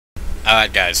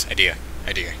Alright guys, idea.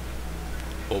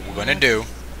 What we're gonna do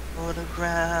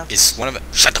is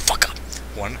shut the fuck up!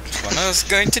 One of us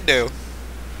going to do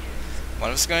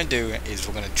is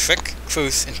we're gonna trick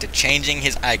Cruz into changing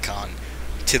his icon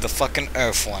to the fucking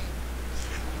Earth one.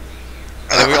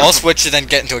 And then we all switch and then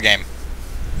get into a game.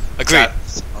 Agreed. That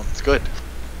sounds good.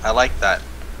 I like that.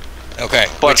 Okay,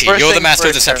 But Richie, you're the master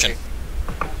of deception.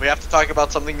 We have to talk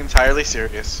about something entirely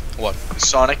serious. What?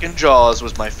 Sonic and Jaws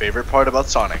was my favorite part about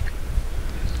Sonic.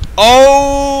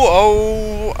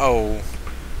 Oh.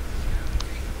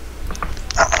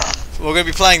 We're gonna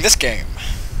be playing this game.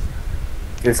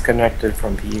 Disconnected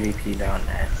from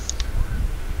PvP.net.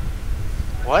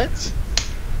 What?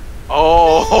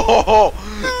 Oh!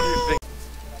 You think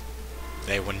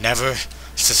They will never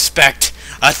suspect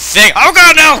a thing. Oh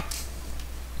god, no!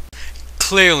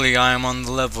 Clearly, I am on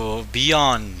the level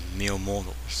beyond mere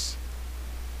mortals.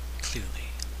 Clearly.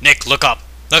 Nick, look up!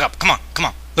 Look up! Come on!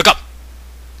 Look up!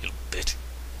 Little bitch.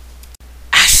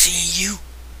 I see you!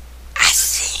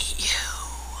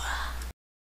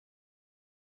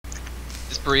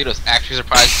 This burrito's actually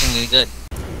surprisingly good.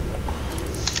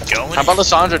 How about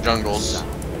Lysandra jungles?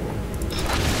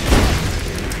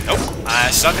 Nope, I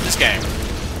suck at this game.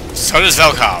 So does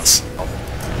Vel'Kar's.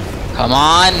 Come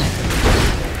on!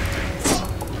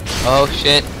 Oh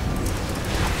shit.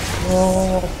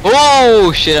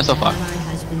 Oh shit, I'm so fucked.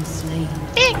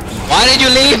 Why did you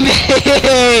leave me?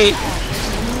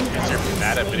 Because you're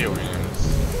bad at video games.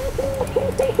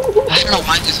 I don't know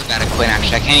why I'm so bad at Quinn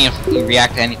actually. I can't even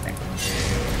react to anything.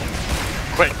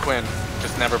 Quit, Quinn.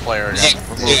 Just never play her again.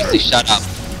 Nick, seriously, shut up.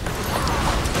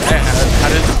 Hey, how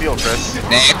does it feel, Chris?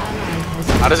 Nick.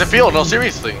 How does it feel? No,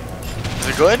 seriously. Is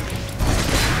it good?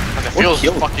 Because it feels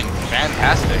fucking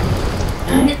fantastic.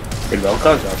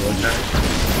 Vel'Kar's auto attack.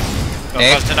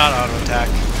 Vel'Kar's did not auto attack.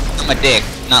 I'm a dick,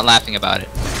 not laughing about it.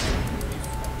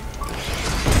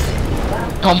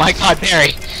 Oh my god,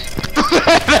 Barry!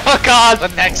 Oh god! The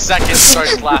next second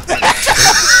starts laughing.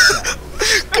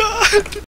 God!